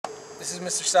This is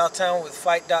Mr. Southtown with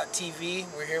Fight.tv.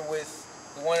 We're here with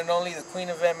the one and only, the Queen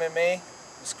of MMA,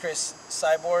 Ms. Chris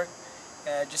Cyborg.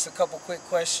 Just a couple quick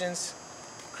questions.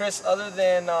 Chris, other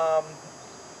than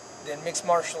mixed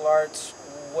martial arts,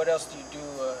 what else do you do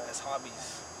as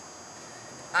hobbies?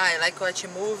 I like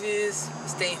watching movies,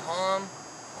 staying home,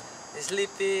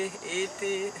 sleepy,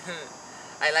 eat.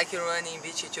 I like running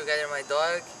beach together with my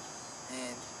dog,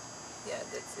 and yeah,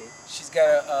 that's it. She's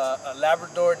got a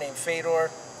Labrador named Fedor.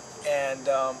 And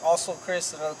also,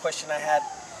 Chris, another question I had,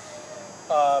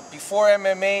 before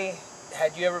MMA,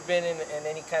 had you ever been in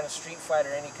any kind of street fight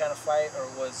or any kind of fight, or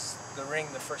was the ring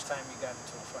the first time you got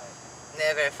into a fight?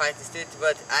 Never fight the street,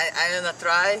 but I wanna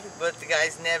try, but the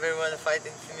guys never wanna fight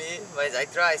with me, but I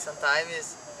try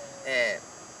sometimes.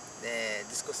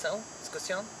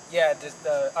 Discussion? Yeah,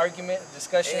 the argument,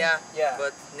 discussion? Yeah,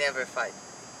 but never fight.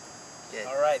 Yeah.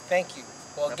 Alright, thank you.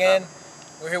 Well, No again,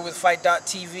 problem. we're here with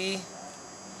Fight.tv.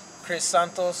 Chris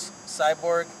Santos,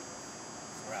 Cyborg.